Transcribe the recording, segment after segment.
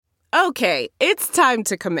Okay, it's time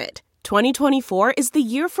to commit. 2024 is the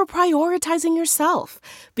year for prioritizing yourself.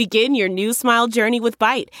 Begin your new smile journey with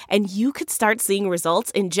Byte, and you could start seeing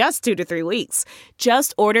results in just 2 to 3 weeks.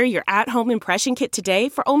 Just order your at-home impression kit today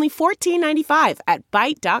for only $14.95 at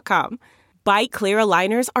Byte.com. Byte Clear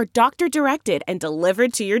aligners are doctor-directed and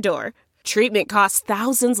delivered to your door. Treatment costs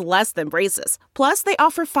thousands less than braces. Plus, they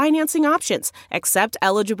offer financing options, accept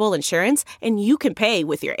eligible insurance, and you can pay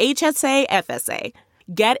with your HSA, FSA.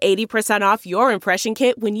 Get 80% off your impression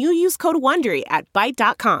kit when you use code WONDERY at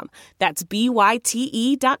Byte.com. That's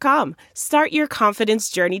BYTE.com. Start your confidence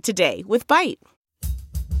journey today with Byte.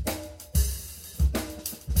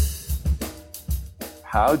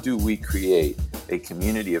 How do we create a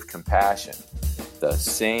community of compassion the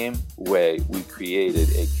same way we created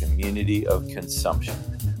a community of consumption?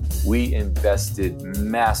 We invested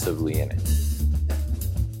massively in it.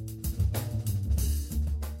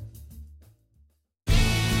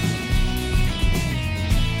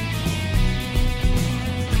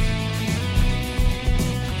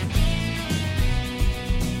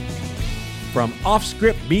 From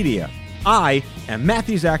Offscript Media, I am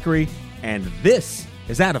Matthew Zachary, and this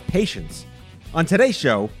is Out of Patience. On today's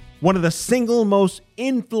show, one of the single most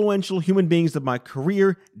influential human beings of my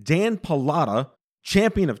career, Dan Pallotta,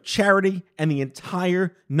 champion of charity and the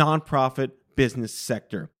entire nonprofit business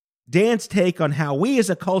sector. Dan's take on how we as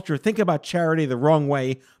a culture think about charity the wrong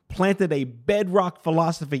way planted a bedrock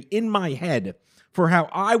philosophy in my head for how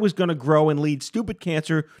I was going to grow and lead Stupid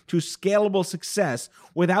Cancer to scalable success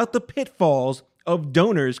without the pitfalls of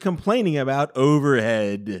donors complaining about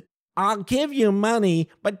overhead. I'll give you money,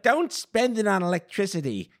 but don't spend it on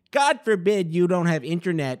electricity. God forbid you don't have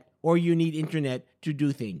internet or you need internet to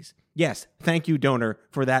do things. Yes, thank you, donor,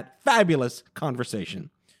 for that fabulous conversation.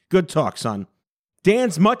 Good talk, son.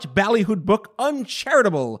 Dan's much ballyhooed book,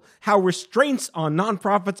 Uncharitable: How Restraints on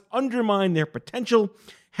Nonprofits Undermine Their Potential,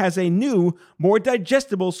 has a new, more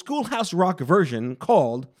digestible Schoolhouse Rock version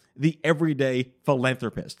called The Everyday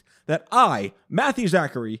Philanthropist that I, Matthew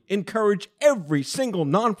Zachary, encourage every single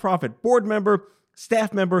nonprofit board member,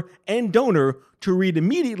 staff member, and donor to read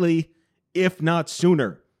immediately, if not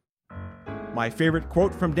sooner. My favorite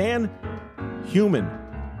quote from Dan: human,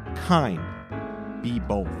 kind, be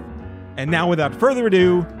both. And now, without further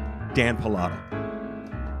ado, Dan Pallotta.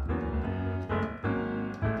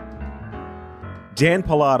 Dan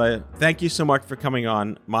Pallotta, thank you so much for coming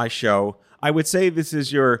on my show. I would say this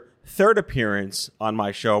is your third appearance on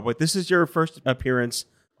my show, but this is your first appearance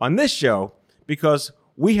on this show because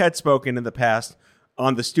we had spoken in the past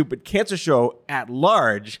on the Stupid Cancer Show at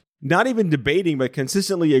large, not even debating, but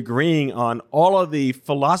consistently agreeing on all of the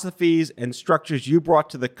philosophies and structures you brought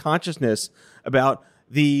to the consciousness about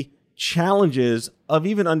the challenges of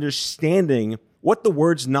even understanding what the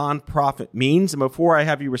words nonprofit means. And before I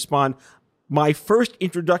have you respond, my first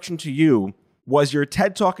introduction to you was your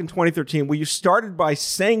TED Talk in 2013, where you started by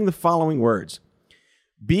saying the following words: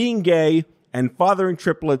 being gay and fathering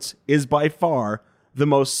triplets is by far the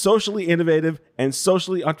most socially innovative and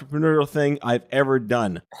socially entrepreneurial thing I've ever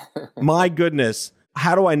done. My goodness,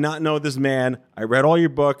 how do I not know this man? I read all your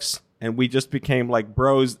books, and we just became like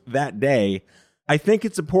bros that day. I think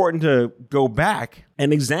it's important to go back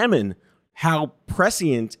and examine how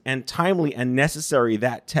prescient and timely and necessary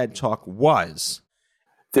that TED Talk was.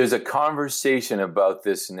 There's a conversation about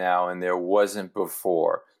this now, and there wasn't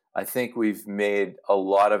before. I think we've made a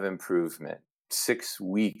lot of improvement. 6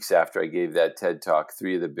 weeks after I gave that TED Talk,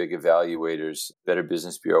 3 of the big evaluators, Better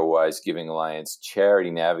Business Bureau Wise, Giving Alliance,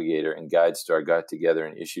 Charity Navigator, and GuideStar got together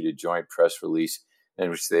and issued a joint press release in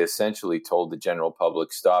which they essentially told the general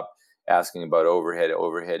public, stop asking about overhead.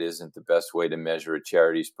 Overhead isn't the best way to measure a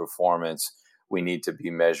charity's performance. We need to be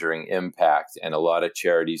measuring impact. And a lot of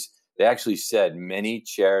charities, they actually said many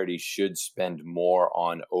charities should spend more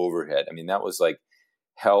on overhead. I mean, that was like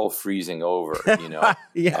hell freezing over, you know.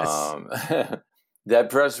 Yes. That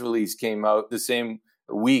press release came out the same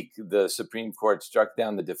week the Supreme Court struck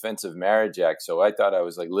down the Defense of Marriage Act. So I thought I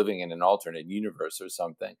was like living in an alternate universe or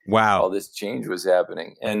something. Wow. All this change was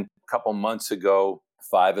happening. And a couple months ago,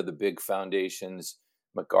 5 of the big foundations,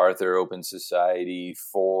 MacArthur, Open Society,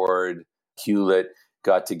 Ford, Hewlett,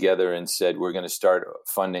 got together and said, we're going to start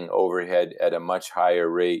funding overhead at a much higher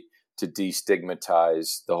rate to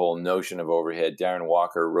destigmatize the whole notion of overhead. Darren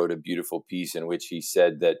Walker wrote a beautiful piece in which he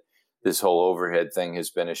said that this whole overhead thing has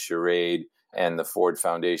been a charade and the Ford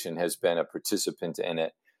Foundation has been a participant in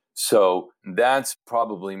it. So that's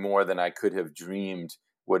probably more than I could have dreamed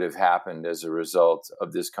would have happened as a result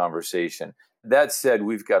of this conversation. That said,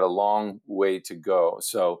 we've got a long way to go.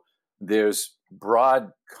 So there's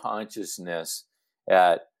broad consciousness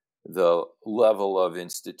at the level of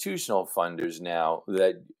institutional funders now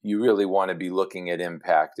that you really want to be looking at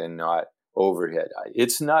impact and not overhead.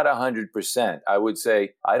 It's not 100%. I would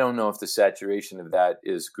say, I don't know if the saturation of that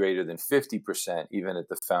is greater than 50%, even at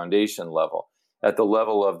the foundation level. At the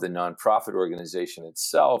level of the nonprofit organization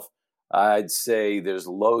itself, I'd say there's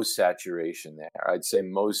low saturation there. I'd say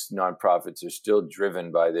most nonprofits are still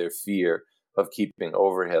driven by their fear of keeping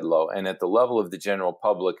overhead low. And at the level of the general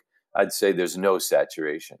public, I'd say there's no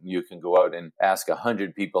saturation. You can go out and ask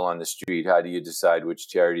 100 people on the street, how do you decide which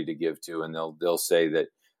charity to give to? And they'll say that,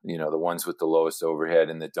 the ones with the lowest overhead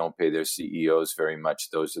and that don't pay their CEOs very much,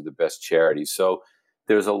 those are the best charities. So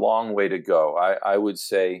there's a long way to go. I would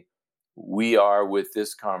say we are, with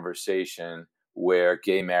this conversation, where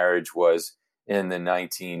gay marriage was in the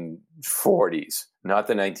 1940s, not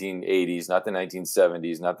the 1980s, not the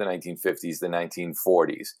 1970s, not the 1950s, the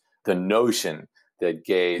 1940s. The notion that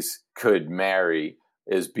gays could marry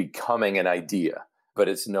is becoming an idea, but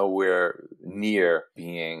it's nowhere near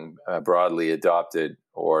being broadly adopted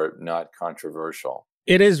or not controversial.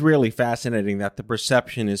 It is really fascinating that the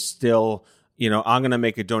perception is still, I'm going to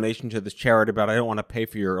make a donation to this charity, but I don't want to pay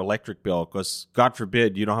for your electric bill because, God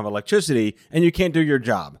forbid, you don't have electricity and you can't do your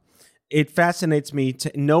job. It fascinates me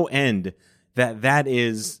to no end that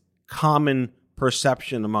is common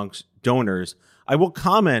perception amongst donors. I will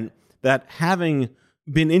comment that having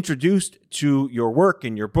been introduced to your work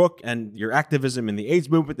and your book and your activism in the AIDS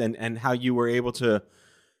movement and how you were able to,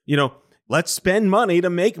 let's spend money to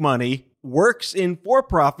make money, works in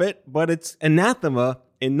for-profit, but it's anathema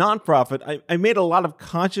in nonprofit. I made a lot of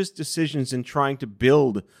conscious decisions in trying to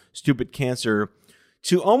build Stupid Cancer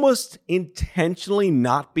to almost intentionally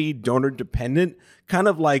not be donor dependent, kind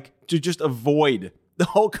of like to just avoid the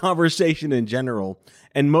whole conversation in general.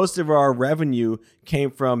 And most of our revenue came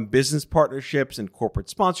from business partnerships and corporate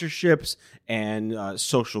sponsorships and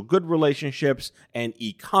social good relationships and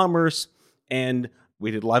e-commerce. And we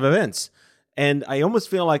did live events. And I almost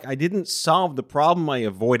feel like I didn't solve the problem, I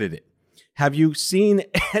avoided it. Have you seen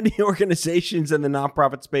any organizations in the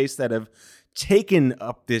nonprofit space that have taken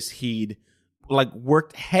up this heed, like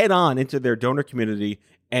worked head on into their donor community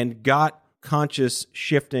and got conscious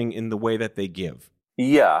shifting in the way that they give?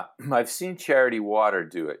 Yeah, I've seen Charity Water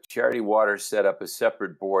do it. Charity Water set up a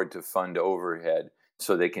separate board to fund overhead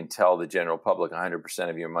so they can tell the general public 100%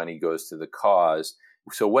 of your money goes to the cause.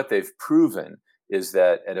 So what they've proven is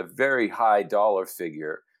that at a very high dollar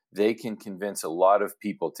figure, they can convince a lot of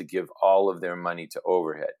people to give all of their money to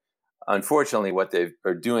overhead. Unfortunately, what they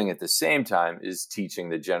are doing at the same time is teaching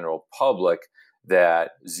the general public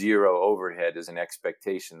that zero overhead is an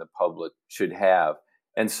expectation the public should have.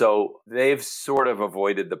 And so they've sort of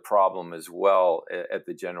avoided the problem as well at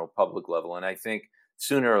the general public level. And I think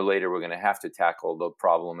sooner or later, we're going to have to tackle the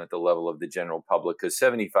problem at the level of the general public, because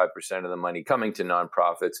 75% of the money coming to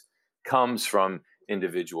nonprofits comes from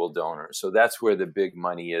individual donors. So that's where the big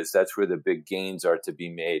money is. That's where the big gains are to be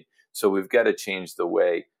made. So we've got to change the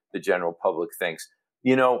way the general public thinks.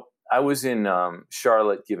 I was in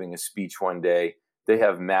Charlotte giving a speech one day. They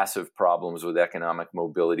have massive problems with economic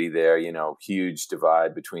mobility there, huge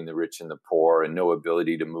divide between the rich and the poor and no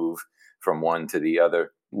ability to move from one to the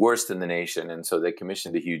other, worst in the nation. And so they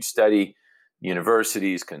commissioned a huge study,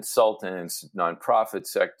 universities, consultants, nonprofit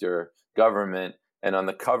sector, government. And on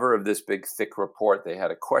the cover of this big, thick report, they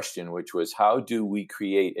had a question, which was, how do we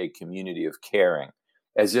create a community of caring?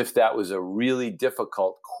 As if that was a really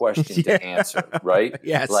difficult question to answer, right?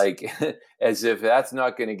 Yes. Like as if that's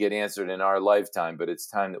not going to get answered in our lifetime, but it's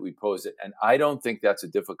time that we pose it. And I don't think that's a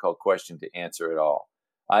difficult question to answer at all.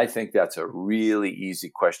 I think that's a really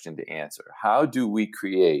easy question to answer. How do we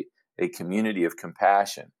create a community of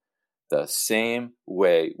compassion the same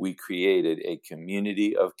way we created a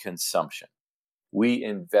community of consumption? We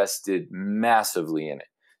invested massively in it,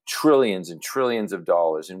 trillions and trillions of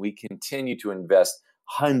dollars, and we continue to invest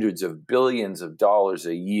hundreds of billions of dollars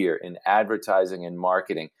a year in advertising and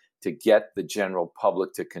marketing to get the general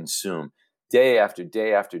public to consume. Day after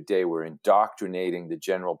day after day, we're indoctrinating the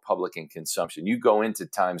general public in consumption. You go into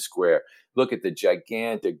Times Square, look at the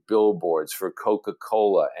gigantic billboards for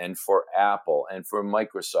Coca-Cola and for Apple and for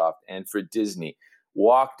Microsoft and for Disney.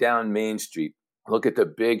 Walk down Main Street, look at the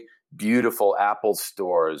big, beautiful Apple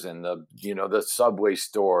stores and the Subway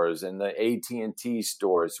stores and the AT&T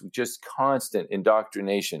stores, just constant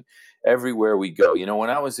indoctrination everywhere we go. When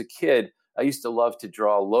I was a kid, I used to love to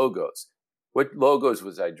draw logos. What logos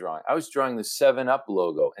was I drawing? I was drawing the 7-Up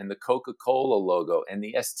logo and the Coca-Cola logo and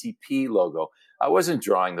the STP logo. I wasn't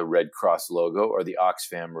drawing the Red Cross logo or the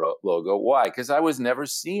Oxfam logo. Why? Because I was never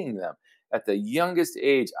seeing them. At the youngest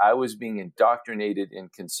age, I was being indoctrinated in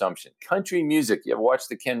consumption. Country music, you ever watched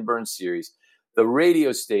the Ken Burns series? The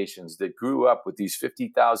radio stations that grew up with these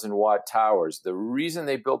 50,000 watt towers, the reason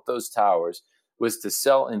they built those towers was to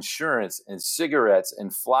sell insurance and cigarettes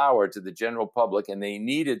and flour to the general public, and they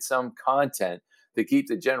needed some content to keep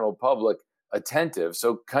the general public attentive.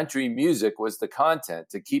 So country music was the content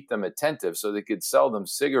to keep them attentive so they could sell them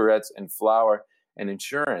cigarettes and flour and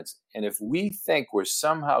insurance. And if we think we're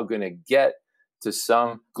somehow going to get to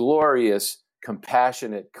some glorious,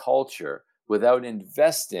 compassionate culture without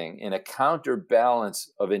investing in a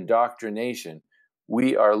counterbalance of indoctrination,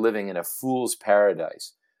 we are living in a fool's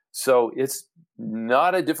paradise. So it's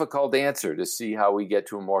not a difficult answer to see how we get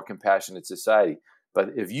to a more compassionate society. But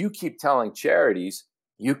if you keep telling charities,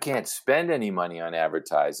 you can't spend any money on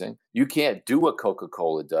advertising. You can't do what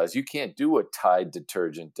Coca-Cola does. You can't do what Tide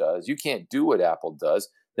detergent does. You can't do what Apple does.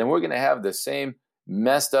 Then we're going to have the same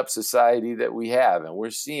messed up society that we have. And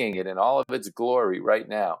we're seeing it in all of its glory right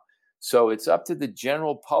now. So it's up to the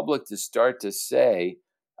general public to start to say,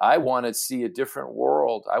 I want to see a different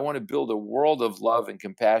world. I want to build a world of love and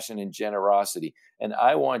compassion and generosity. And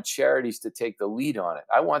I want charities to take the lead on it.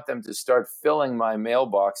 I want them to start filling my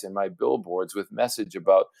mailbox and my billboards with message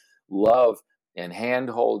about love and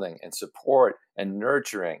hand-holding and support and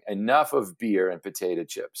nurturing. Enough of beer and potato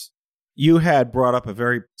chips. You had brought up a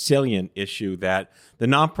very salient issue that the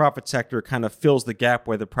nonprofit sector kind of fills the gap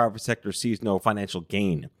where the private sector sees no financial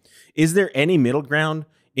gain. Is there any middle ground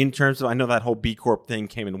in terms of, I know that whole B Corp thing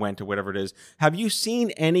came and went or whatever it is. Have you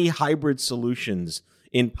seen any hybrid solutions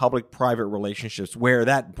in public-private relationships where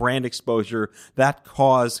that brand exposure, that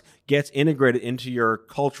cause gets integrated into your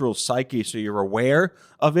cultural psyche so you're aware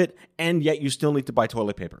of it and yet you still need to buy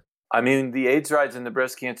toilet paper? I mean, the AIDS rides and the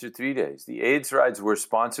breast cancer 3 days. The AIDS rides were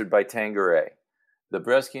sponsored by Tanqueray. The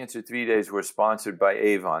breast cancer 3 days were sponsored by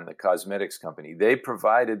Avon, the cosmetics company. They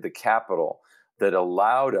provided the capital that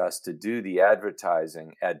allowed us to do the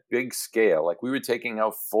advertising at big scale. Like we were taking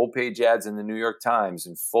out full-page ads in the New York Times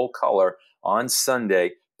in full color on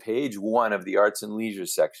Sunday, page 1 of the arts and leisure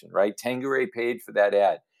section, right? Tanqueray paid for that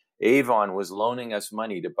ad. Avon was loaning us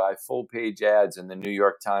money to buy full-page ads in the New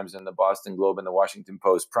York Times and the Boston Globe and the Washington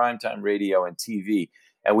Post, primetime radio and TV.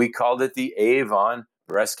 And we called it the Avon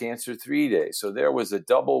Breast Cancer 3 Days. So there was a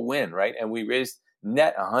double win, right? And we raised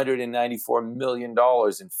net $194 million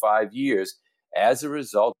in 5 years as a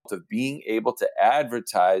result of being able to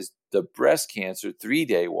advertise the breast cancer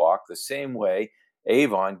 3-day walk the same way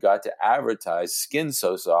Avon got to advertise Skin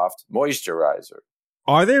So Soft moisturizer.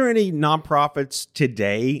 Are there any nonprofits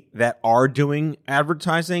today that are doing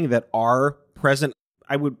advertising, that are present?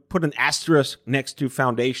 I would put an asterisk next to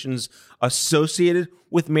foundations associated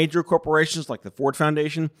with major corporations like the Ford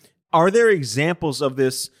Foundation. Are there examples of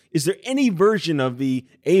this? Is there any version of the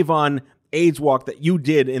Avon AIDS walk that you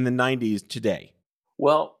did in the 90s today?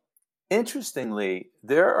 Well, interestingly,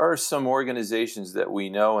 there are some organizations that we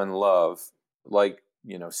know and love, like,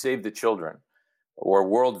 Save the Children or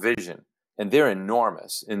World Vision, and they're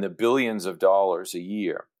enormous in the billions of dollars a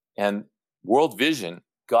year. And World Vision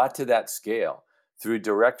got to that scale through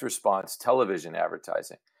direct response television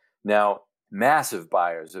advertising. Now, massive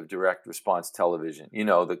buyers of direct response television,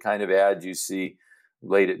 the kind of ad you see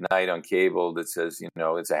late at night on cable that says,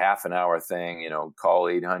 it's a half an hour thing, call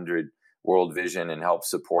 800 World Vision and help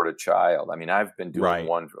support a child. I mean, I've been doing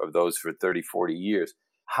one of those for 30, 40 years.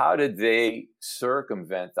 How did they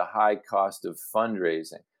circumvent the high cost of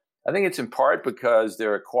fundraising? I think it's in part because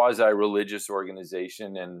they're a quasi-religious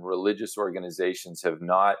organization, and religious organizations have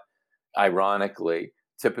not, ironically,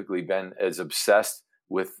 typically been as obsessed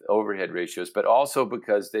with overhead ratios, but also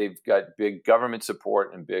because they've got big government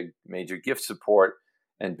support and big major gift support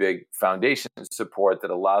and big foundation support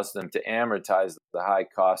that allows them to amortize the high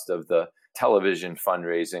cost of the television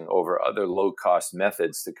fundraising over other low-cost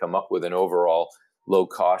methods to come up with an overall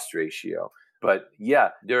low-cost ratio. But yeah,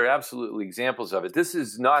 there are absolutely examples of it. This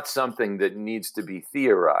is not something that needs to be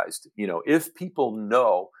theorized. If people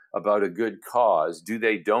know about a good cause, do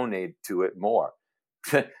they donate to it more?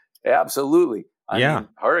 Absolutely. I mean,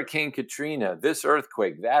 Hurricane Katrina, this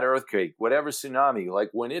earthquake, that earthquake, whatever tsunami, like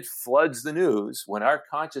when it floods the news, when our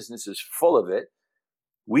consciousness is full of it,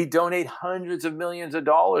 we donate hundreds of millions of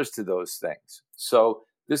dollars to those things. So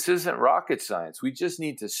this isn't rocket science. We just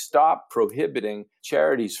need to stop prohibiting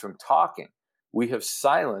charities from talking. We have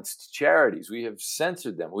silenced charities. We have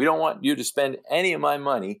censored them. We don't want you to spend any of my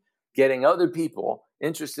money getting other people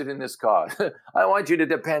interested in this cause. I want you to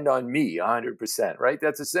depend on me 100%, right?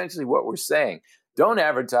 That's essentially what we're saying. Don't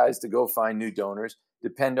advertise to go find new donors.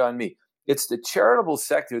 Depend on me. It's the charitable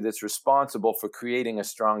sector that's responsible for creating a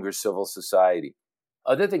stronger civil society.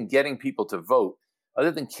 other than getting people to vote,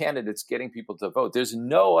 other than candidates getting people to vote, there's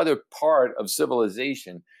no other part of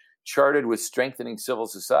civilization charted with strengthening civil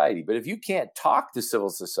society. But if you can't talk to civil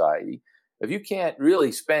society, if you can't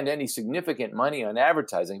really spend any significant money on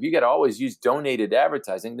advertising, if you got to always use donated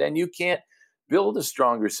advertising, then you can't build a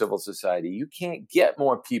stronger civil society. You can't get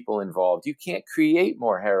more people involved. You can't create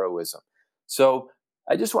more heroism. So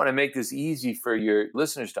I just want to make this easy for your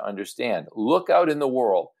listeners to understand. Look out in the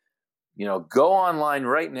world. Go online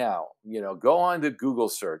right now. Go on to Google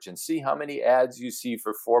search and see how many ads you see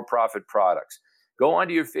for for-profit products. Go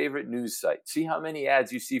onto your favorite news site. See how many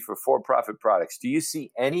ads you see for for-profit products. Do you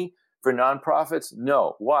see any for nonprofits?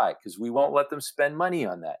 No. Why? Because we won't let them spend money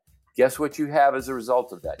on that. Guess what you have as a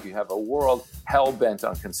result of that? You have a world hell-bent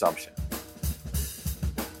on consumption.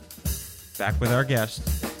 Back with our guest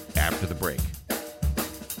after the break.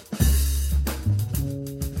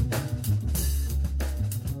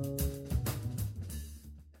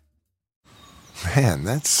 Man,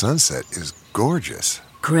 that sunset is gorgeous.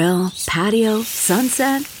 Grill, patio,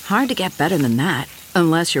 sunset. Hard to get better than that.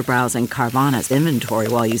 Unless you're browsing Carvana's inventory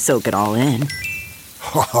while you soak it all in.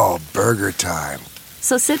 Oh, burger time.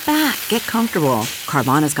 So sit back, get comfortable.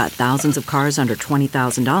 Carvana's got thousands of cars under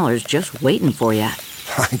 $20,000 just waiting for you.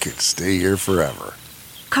 I could stay here forever.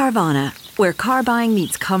 Carvana, where car buying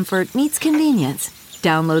meets comfort, meets convenience.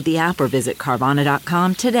 Download the app or visit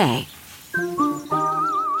Carvana.com today.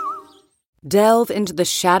 Delve into the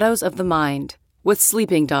shadows of the mind with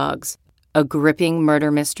Sleeping Dogs, a gripping murder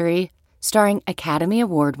mystery starring Academy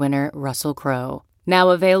Award winner Russell Crowe. Now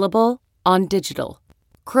available on digital.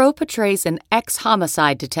 Crowe portrays an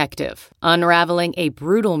ex-homicide detective unraveling a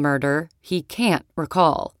brutal murder he can't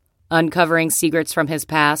recall. Uncovering secrets from his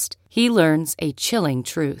past, he learns a chilling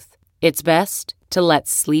truth. It's best to let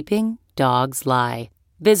sleeping dogs lie.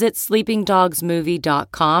 Visit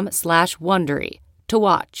sleepingdogsmovie.com/Wondery to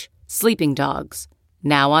watch Sleeping Dogs,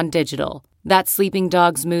 now on digital. That's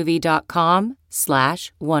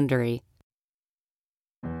sleepingdogsmovie.com/Wondery.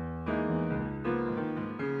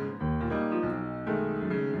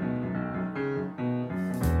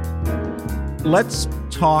 Let's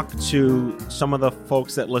talk to some of the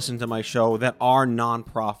folks that listen to my show that are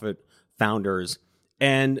nonprofit founders,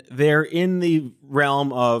 and they're in the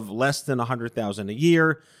realm of less than $100,000 a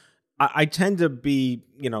year. I tend to be,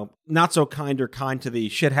 not so kind or kind to the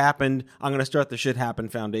shit happened. I'm going to start the Shit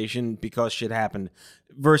Happened Foundation because shit happened,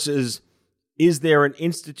 versus is there an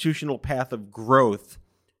institutional path of growth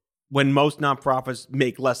when most nonprofits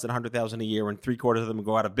make less than $100,000 a year and 3/4 of them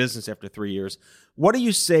go out of business after 3 years? What do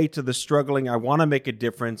you say to the struggling, I want to make a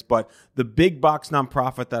difference, but the big box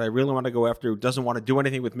nonprofit that I really want to go after who doesn't want to do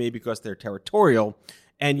anything with me because they're territorial,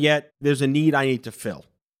 and yet there's a need I need to fill?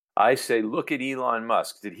 I say, look at Elon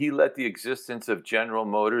Musk. Did he let the existence of General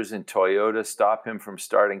Motors and Toyota stop him from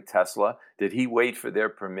starting Tesla? Did he wait for their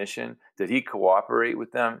permission? Did he cooperate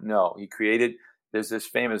with them? No. There's this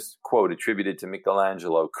famous quote attributed to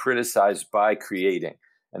Michelangelo, criticized by creating.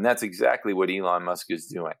 And that's exactly what Elon Musk is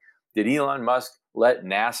doing. Did Elon Musk let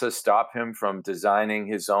NASA stop him from designing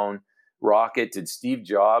his own rocket? Did Steve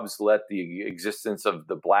Jobs let the existence of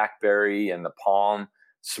the BlackBerry and the Palm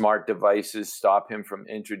smart devices stop him from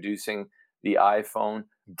introducing the iPhone?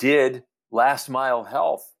 Did Last Mile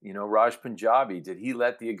Health, Raj Punjabi, did he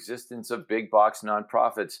let the existence of big box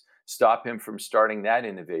nonprofits stop him from starting that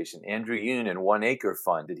innovation? Andrew Yoon and One Acre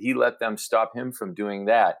Fund, did he let them stop him from doing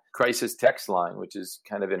that? Crisis Text Line, which is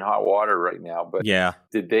kind of in hot water right now, but yeah,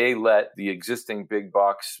 did they let the existing big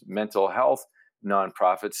box mental health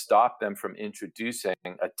nonprofits stop them from introducing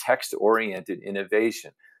a text-oriented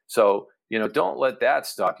innovation? So, don't let that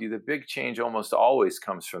stop you. The big change almost always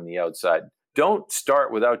comes from the outside. Don't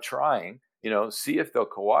start without trying, see if they'll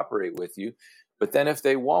cooperate with you. But then if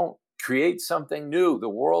they won't, create something new. The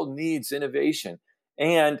world needs innovation.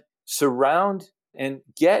 And surround and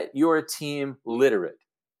get your team literate.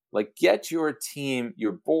 Get your team,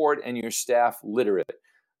 your board and your staff literate.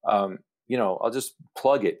 I'll just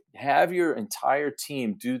plug it. Have your entire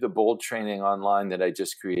team do the BOLD training online that I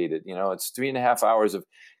just created. It's 3.5 hours of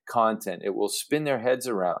content. It will spin their heads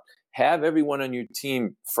around. Have everyone on your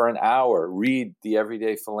team for an hour read The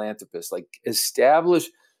Everyday Philanthropist. Establish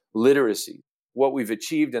literacy. What we've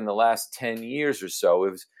achieved in the last 10 years or so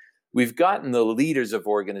is we've gotten the leaders of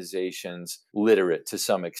organizations literate to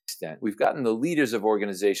some extent. We've gotten the leaders of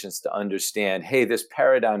organizations to understand, hey, this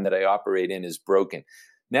paradigm that I operate in is broken.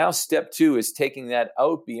 Now, step 2 is taking that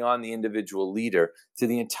out beyond the individual leader to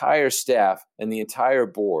the entire staff and the entire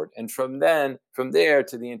board. And from there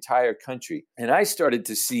to the entire country. And I started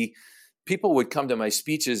to see people would come to my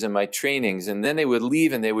speeches and my trainings, and then they would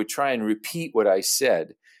leave and they would try and repeat what I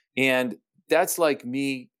said. And that's like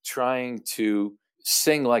me trying to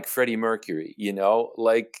sing like Freddie Mercury,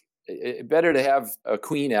 like better to have a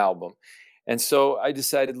Queen album. And so I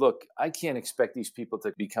decided, look, I can't expect these people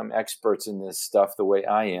to become experts in this stuff the way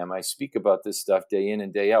I am. I speak about this stuff day in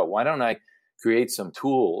and day out. Why don't I create some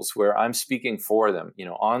tools where I'm speaking for them,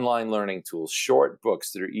 online learning tools, short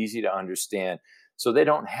books that are easy to understand, so they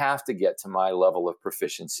don't have to get to my level of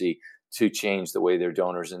proficiency to change the way their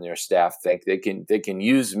donors and their staff think. They can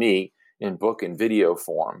use me in book and video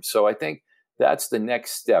form. So I think that's the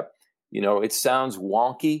next step. It sounds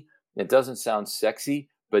wonky. It doesn't sound sexy,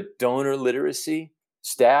 but donor literacy,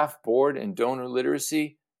 staff, board, and donor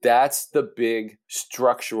literacy, that's the big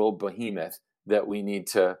structural behemoth that we need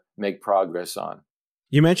to make progress on.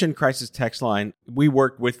 You mentioned Crisis Text Line. We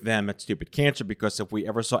worked with them at Stupid Cancer because if we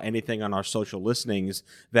ever saw anything on our social listenings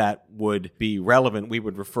that would be relevant, we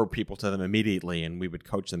would refer people to them immediately and we would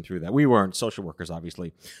coach them through that. We weren't social workers,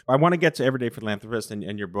 obviously. I want to get to Everyday Philanthropist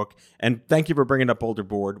and your book. And thank you for bringing up Boulder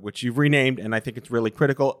Board, which you've renamed, and I think it's really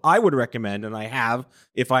critical. I would recommend, and I have,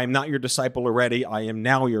 if I am not your disciple already, I am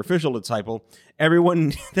now your official disciple.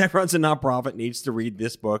 Everyone that runs a nonprofit needs to read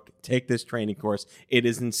this book, take this training course. It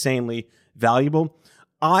is insanely valuable.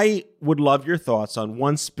 I would love your thoughts on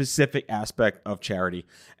one specific aspect of charity,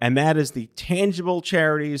 and that is the tangible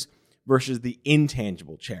charities versus the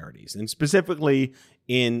intangible charities. And specifically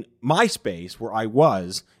in my space where I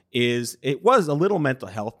was, it was a little mental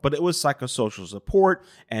health, but it was psychosocial support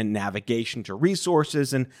and navigation to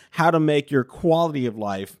resources and how to make your quality of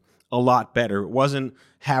life a lot better. It wasn't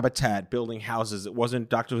Habitat building houses. It wasn't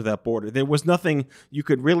Doctors Without Borders. There was nothing you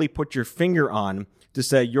could really put your finger on to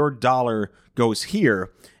say your dollar goes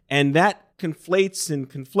here. And that conflates and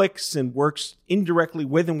conflicts and works indirectly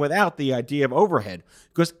with and without the idea of overhead,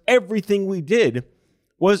 because everything we did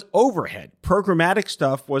was overhead. Programmatic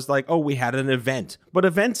stuff was like, oh, we had an event. But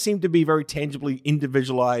events seem to be very tangibly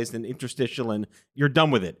individualized and interstitial, and you're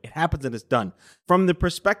done with it. It happens and it's done. From the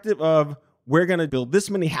perspective of we're going to build this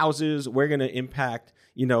many houses, we're going to impact,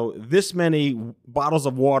 this many bottles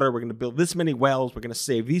of water, we're going to build this many wells, we're going to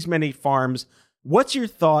save these many farms. What's your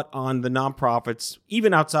thought on the nonprofits,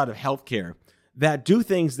 even outside of healthcare, that do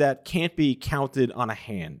things that can't be counted on a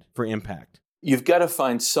hand for impact? You've got to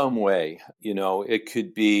find some way. It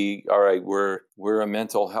could be, all right, we're a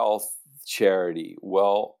mental health charity.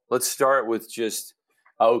 Well, let's start with just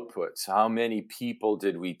outputs. How many people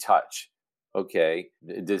did we touch? Okay,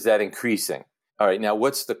 is that increasing? All right, now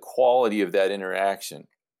what's the quality of that interaction?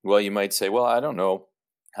 Well, you might say, well, I don't know.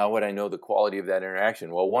 How would I know the quality of that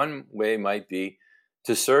interaction? Well, one way might be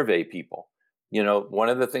to survey people. One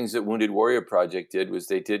of the things that Wounded Warrior Project did was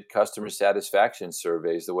they did customer satisfaction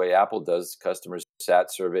surveys the way Apple does customer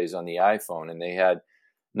sat surveys on the iPhone. And they had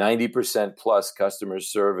 90% plus customer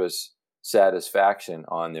service satisfaction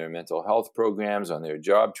on their mental health programs, on their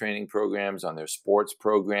job training programs, on their sports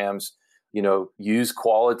programs. Use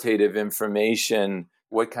qualitative information.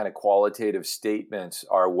 What kind of qualitative statements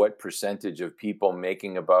are what percentage of people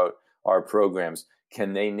making about our programs?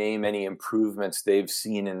 Can they name any improvements they've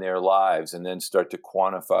seen in their lives and then start to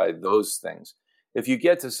quantify those things? If you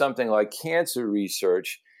get to something like cancer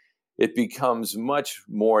research, it becomes much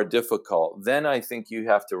more difficult. Then I think you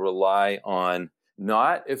have to rely on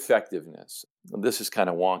not effectiveness. This is kind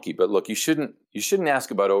of wonky, but look, you shouldn't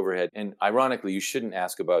ask about overhead. And ironically, you shouldn't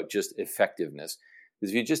ask about just effectiveness.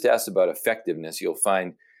 Because if you just ask about effectiveness, you'll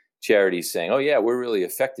find charities saying, oh, yeah, we're really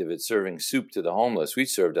effective at serving soup to the homeless. We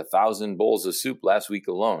served 1,000 bowls of soup last week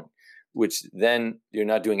alone, which then you're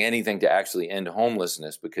not doing anything to actually end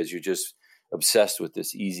homelessness because you're just obsessed with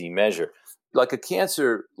this easy measure. Like a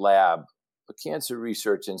cancer lab, a cancer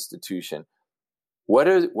research institution, what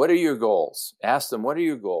are your goals? Ask them, what are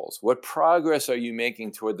your goals? What progress are you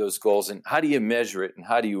making toward those goals? And how do you measure it? And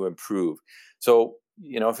how do you improve? So,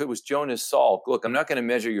 if it was Jonas Salk, look, I'm not going to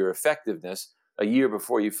measure your effectiveness a year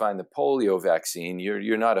before you find the polio vaccine.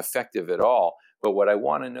 You're not effective at all. But what I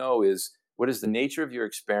want to know is, what is the nature of your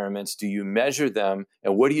experiments? Do you measure them?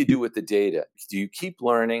 And what do you do with the data? Do you keep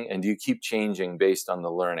learning and do you keep changing based on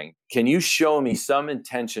the learning? Can you show me some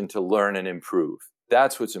intention to learn and improve?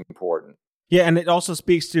 That's what's important. Yeah, and it also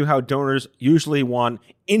speaks to how donors usually want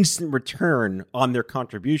instant return on their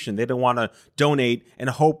contribution. They don't want to donate and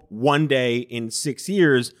hope one day in 6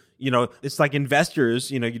 years, it's like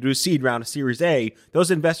investors, you do a seed round, a Series A.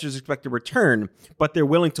 Those investors expect a return, but they're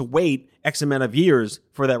willing to wait X amount of years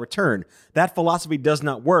for that return. That philosophy does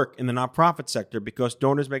not work in the nonprofit sector because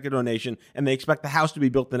donors make a donation and they expect the house to be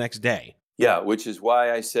built the next day. Yeah, which is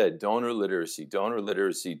why I said donor literacy, donor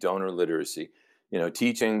literacy, donor literacy.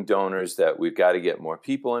 Teaching donors that we've got to get more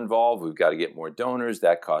people involved. We've got to get more donors.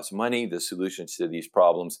 That costs money. The solutions to these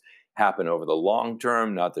problems happen over the long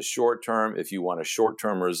term, not the short term. If you want a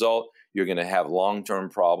short-term result, you're going to have long-term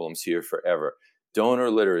problems here forever. Donor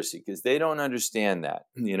literacy, because they don't understand that.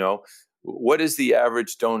 What is the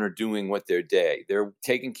average donor doing with their day? They're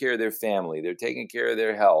taking care of their family. They're taking care of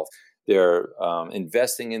their health. They're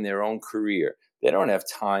investing in their own career. They don't have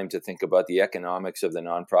time to think about the economics of the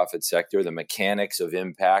nonprofit sector, the mechanics of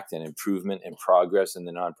impact and improvement and progress in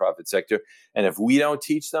the nonprofit sector. And if we don't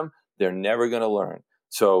teach them, they're never going to learn.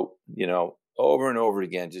 So, over and over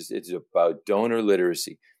again, it's about donor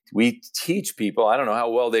literacy. We teach people, I don't know how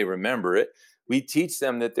well they remember it, we teach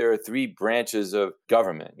them that there are 3 branches of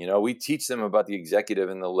government. We teach them about the executive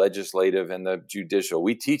and the legislative and the judicial.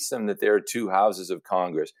 We teach them that there are 2 houses of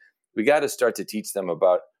Congress. We got to start to teach them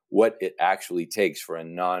about what it actually takes for a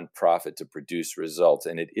nonprofit to produce results.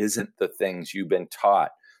 And it isn't the things you've been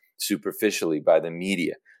taught superficially by the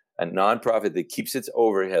media. A nonprofit that keeps its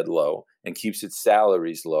overhead low and keeps its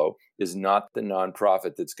salaries low is not the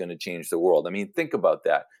nonprofit that's going to change the world. I mean, think about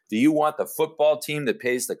that. Do you want the football team that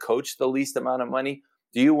pays the coach the least amount of money?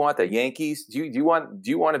 Do you want the Yankees? Do you want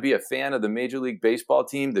to be a fan of the Major League Baseball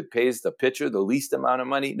team that pays the pitcher the least amount of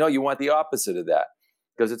money? No, you want the opposite of that.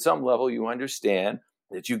 Because at some level you understand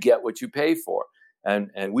that you get what you pay for.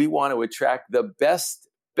 And we want to attract the best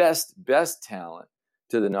talent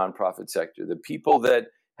to the nonprofit sector, the people that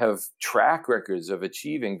have track records of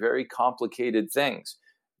achieving very complicated things.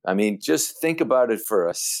 I mean, just think about it for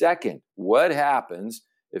a second. What happens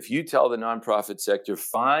if you tell the nonprofit sector,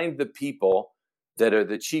 find the people that are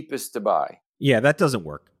the cheapest to buy? Yeah, that doesn't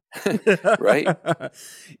work. Right?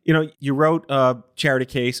 You wrote Charity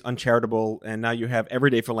Case, Uncharitable, and now you have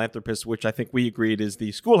Everyday Philanthropist, which I think we agreed is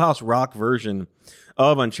the Schoolhouse Rock version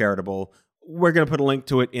of Uncharitable. We're going to put a link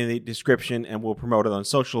to it in the description and we'll promote it on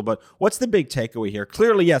social. But what's the big takeaway here?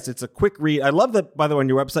 Clearly, yes, it's a quick read. I love that, by the way, on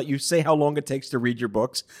your website, you say how long it takes to read your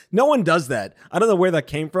books. No one does that. I don't know where that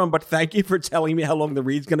came from, but thank you for telling me how long the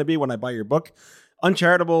read's going to be when I buy your book.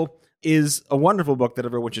 Uncharitable is a wonderful book that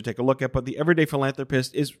everyone should take a look at, but The Everyday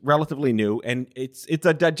Philanthropist is relatively new, and it's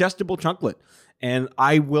a digestible chunklet. And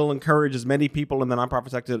I will encourage as many people in the nonprofit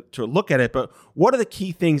sector to look at it. But what are the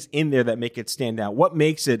key things in there that make it stand out? What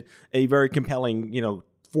makes it a very compelling,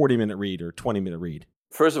 40-minute read or 20-minute read?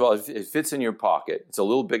 First of all, it fits in your pocket. It's a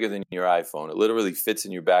little bigger than your iPhone. It literally fits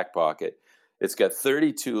in your back pocket. It's got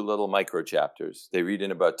 32 little micro chapters. They read in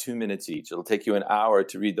about 2 minutes each. It'll take you an hour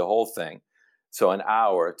to read the whole thing. So an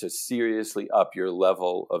hour to seriously up your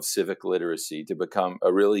level of civic literacy, to become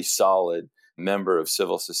a really solid member of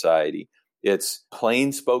civil society. It's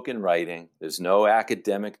plain spoken writing. There's no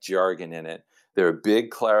academic jargon in it. There are big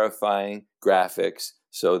clarifying graphics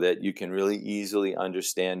so that you can really easily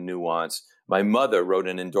understand nuance. My mother wrote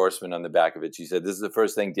an endorsement on the back of it. She said, "This is the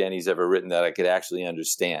first thing Danny's ever written that I could actually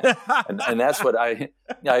understand." and that's what I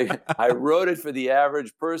wrote it for the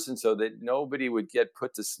average person so that nobody would get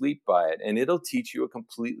put to sleep by it. And it'll teach you a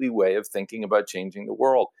completely way of thinking about changing the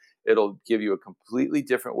world. It'll give you a completely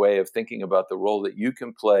different way of thinking about the role that you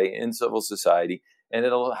can play in civil society. And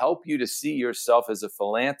it'll help you to see yourself as a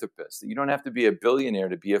philanthropist. That you don't have to be a billionaire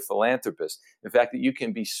to be a philanthropist. In fact, that you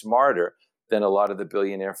can be smarter than a lot of the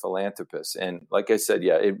billionaire philanthropists. And like I said,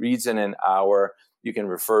 it reads in an hour. You can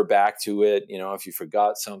refer back to it. If you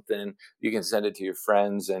forgot something, you can send it to your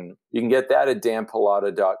friends. And you can get that at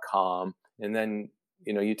danpallotta.com. And then,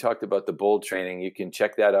 you talked about the BOLD training. You can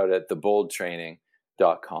check that out at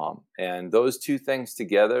theboldtraining.com. And those two things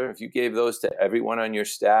together, if you gave those to everyone on your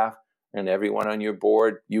staff and everyone on your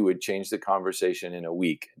board, you would change the conversation in a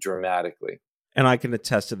week dramatically. And I can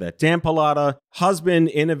attest to that. Dan Pallotta, husband,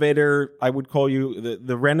 innovator, I would call you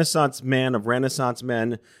the Renaissance man of Renaissance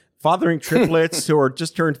men, fathering triplets who are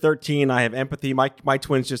just turned 13. I have empathy. My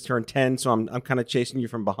twins just turned 10, so I'm kind of chasing you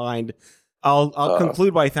from behind. I'll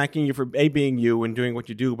conclude by thanking you for being you and doing what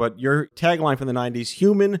you do. But your tagline from the 90s,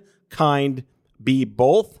 human, kind, be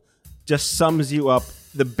both, just sums you up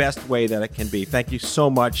the best way that it can be. Thank you so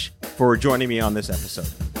much for joining me on this episode.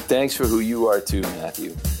 Thanks for who you are too,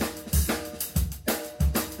 Matthew.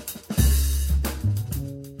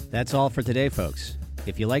 That's all for today, folks.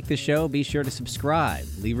 If you like the show, be sure to subscribe,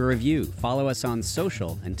 leave a review, follow us on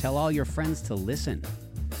social, and tell all your friends to listen.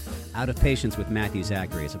 Out of Patience with Matthew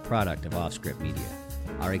Zachary is a product of Offscript Media.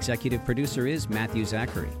 Our executive producer is Matthew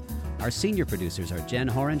Zachary. Our senior producers are Jen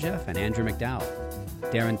Horangeff and Andrew McDowell.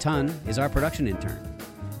 Darren Tunn is our production intern.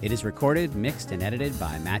 It is recorded, mixed, and edited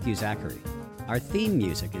by Matthew Zachary. Our theme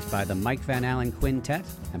music is by the Mike Van Allen Quintet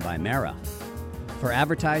and by Mara. For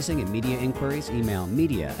advertising and media inquiries, email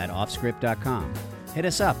media@offscript.com. Hit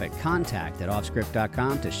us up at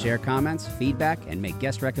contact@offscript.com to share comments, feedback, and make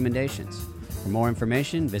guest recommendations. For more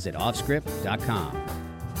information, visit offscript.com.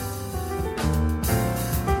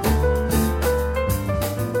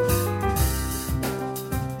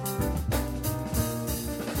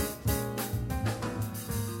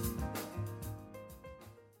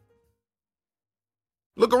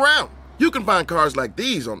 Look around. You can find cars like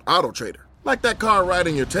these on AutoTrader, like that car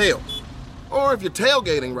riding your tail. Or if you're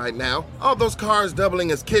tailgating right now, all those cars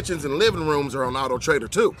doubling as kitchens and living rooms are on AutoTrader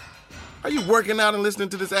too. Are you working out and listening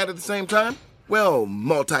to this ad at the same time? Well,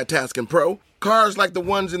 multitasking pro, cars like the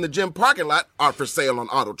ones in the gym parking lot are for sale on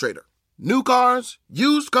AutoTrader. New cars,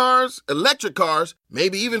 used cars, electric cars,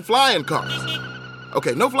 maybe even flying cars.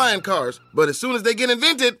 Okay, no flying cars, but as soon as they get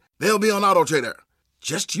invented, they'll be on AutoTrader.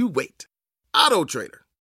 Just you wait. AutoTrader.